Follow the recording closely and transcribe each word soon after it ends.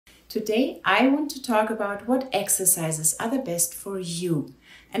Today I want to talk about what exercises are the best for you,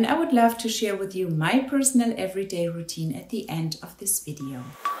 and I would love to share with you my personal everyday routine at the end of this video.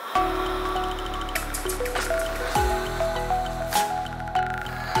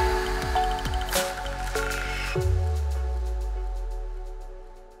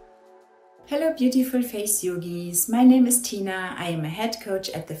 Hello beautiful face yogis, my name is Tina. I am a head coach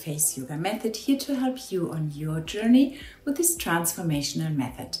at the Face Yoga Method, here to help you on your journey with this transformational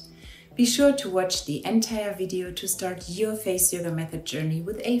method. Be sure to watch the entire video to start your Face Yoga Method journey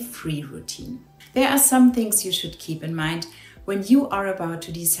with a free routine. There are some things you should keep in mind when you are about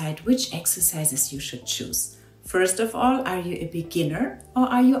to decide which exercises you should choose. First of all, are you a beginner or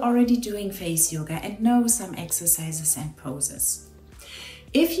are you already doing face yoga and know some exercises and poses?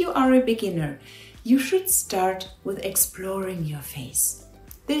 If you are a beginner, you should start with exploring your face.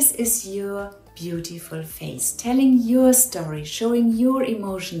 This is your beautiful face, telling your story, showing your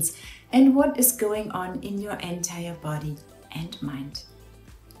emotions and what is going on in your entire body and mind.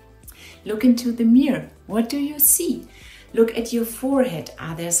 Look into the mirror. What do you see? Look at your forehead.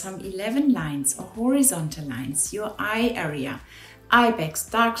 Are there some 11 lines or horizontal lines? Your eye area, eye bags,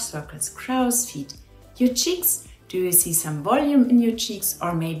 dark circles, crow's feet. Your cheeks. Do you see some volume in your cheeks,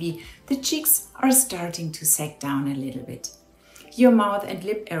 or maybe the cheeks are starting to sag down a little bit? Your mouth and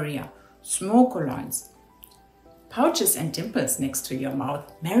lip area, smoke lines, pouches and dimples next to your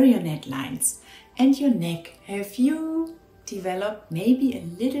mouth, marionette lines, and your neck. Have you developed maybe a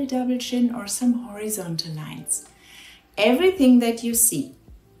little double chin or some horizontal lines? Everything that you see,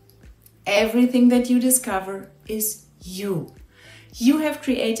 everything that you discover is you. You have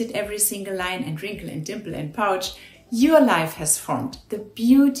created every single line and wrinkle and dimple and pouch. Your life has formed the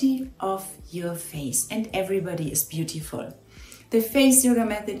beauty of your face, and everybody is beautiful. The Face Yoga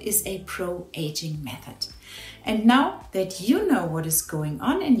Method is a pro-aging method. And now that you know what is going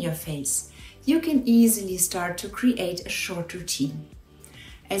on in your face, you can easily start to create a short routine.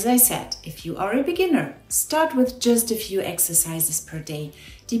 As I said, if you are a beginner, start with just a few exercises per day,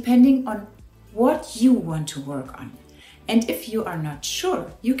 depending on what you want to work on. And if you are not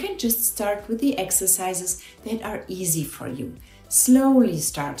sure, you can just start with the exercises that are easy for you. Slowly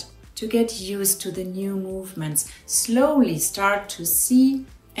start to get used to the new movements. Slowly start to see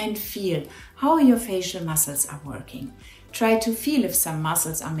and feel how your facial muscles are working. Try to feel if some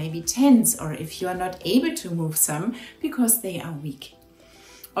muscles are maybe tense or if you are not able to move some because they are weak.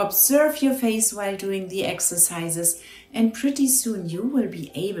 Observe your face while doing the exercises, and pretty soon you will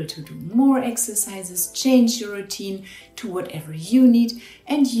be able to do more exercises, change your routine to whatever you need,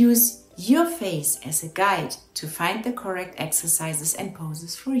 and use your face as a guide to find the correct exercises and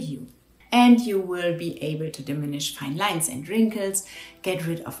poses for you. And you will be able to diminish fine lines and wrinkles, get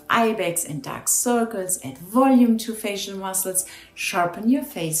rid of eye bags and dark circles, add volume to facial muscles, sharpen your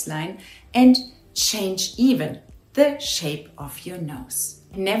face line, and change even the shape of your nose.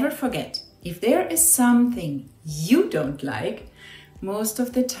 Never forget, if there is something you don't like, most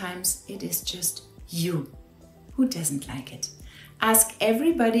of the times it is just you who doesn't like it. Ask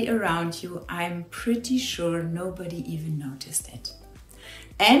everybody around you. I'm pretty sure nobody even noticed it.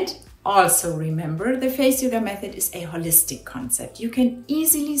 And also remember, the Face Yoga Method is a holistic concept. You can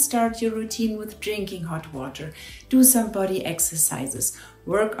easily start your routine with drinking hot water, do some body exercises,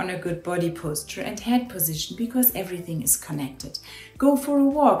 work on a good body posture and head position because everything is connected. Go for a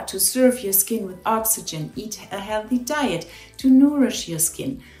walk to serve your skin with oxygen, eat a healthy diet to nourish your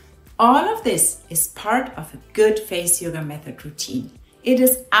skin. All of this is part of a good Face Yoga Method routine. It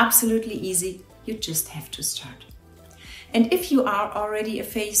is absolutely easy, you just have to start. And if you are already a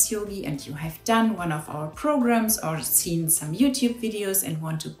face yogi and you have done one of our programs or seen some YouTube videos and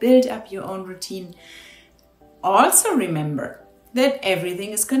want to build up your own routine, also remember that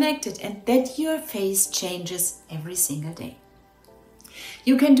everything is connected and that your face changes every single day.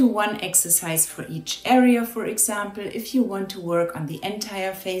 You can do one exercise for each area, for example, if you want to work on the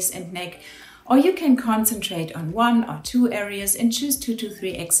entire face and neck, or you can concentrate on 1 or 2 areas and choose 2 to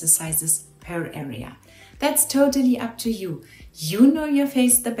 3 exercises per area. That's totally up to you. You know your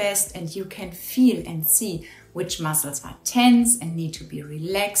face the best and you can feel and see which muscles are tense and need to be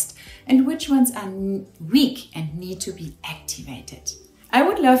relaxed and which ones are weak and need to be activated. I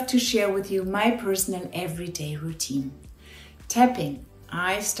would love to share with you my personal everyday routine. Tapping.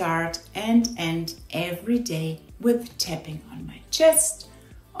 I start and end every day with tapping on my chest,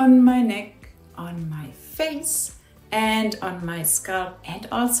 on my neck, on my face and on my scalp and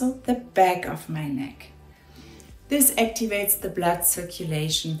also the back of my neck. This activates the blood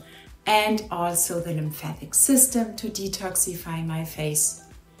circulation and also the lymphatic system to detoxify my face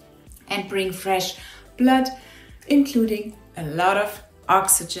and bring fresh blood, including a lot of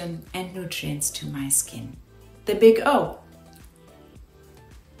oxygen and nutrients to my skin. The big O.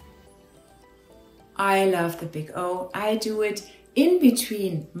 I love the big O. I do it in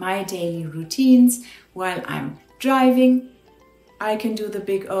between my daily routines while I'm driving. I can do the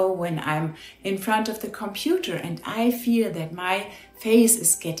big O when I'm in front of the computer and I feel that my face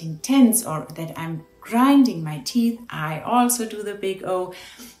is getting tense or that I'm grinding my teeth. I also do the big O.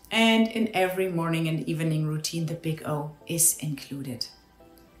 And in every morning and evening routine, the big O is included.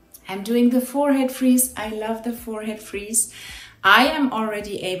 I'm doing the forehead freeze. I love the forehead freeze. I am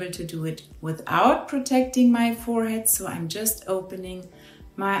already able to do it without protecting my forehead, so I'm just opening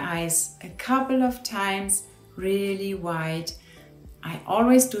my eyes a couple of times really wide. I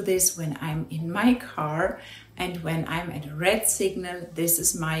always do this when I'm in my car and when I'm at a red signal. This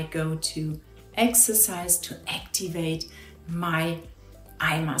is my go-to exercise to activate my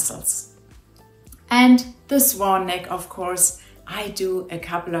eye muscles. And the swan neck, of course, I do a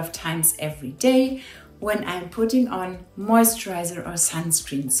couple of times every day when I'm putting on moisturizer or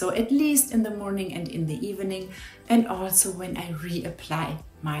sunscreen. So at least in the morning and in the evening, and also when I reapply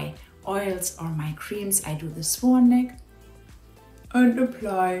my oils or my creams, I do the swan neck and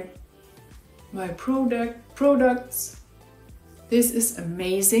apply my products. This is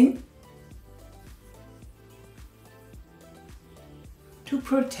amazing to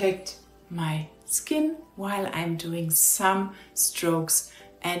protect my skin while I'm doing some strokes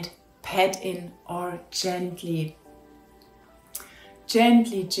and pat in or gently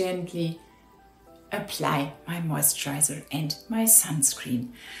apply my moisturizer and my sunscreen.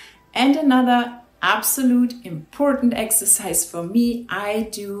 And another absolute important exercise for me, I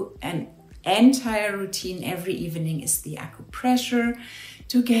do an entire routine every evening, is the acupressure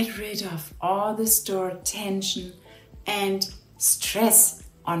to get rid of all the stored tension and stress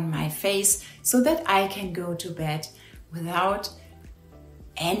on my face so that I can go to bed without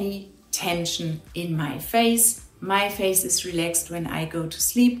any tension in my face. My face is relaxed when I go to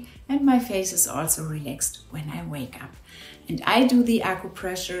sleep and my face is also relaxed when I wake up. And I do the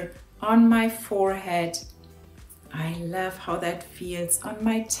acupressure on my forehead. I love how that feels on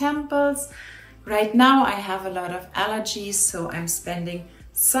my temples. Right now I have a lot of allergies, so I'm spending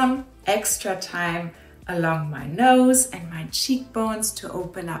some extra time along my nose and my cheekbones to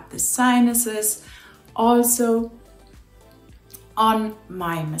open up the sinuses. Also on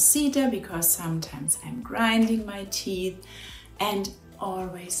my masseter, because sometimes I'm grinding my teeth, and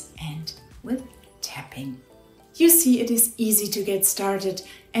always end with tapping. You see, it is easy to get started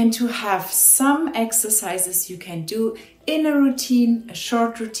and to have some exercises you can do in a routine, a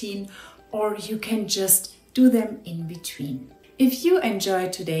short routine, or you can just do them in between. If you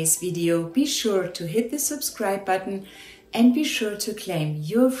enjoyed today's video, be sure to hit the subscribe button and be sure to claim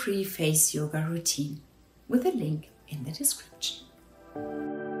your free face yoga routine with a link in the description.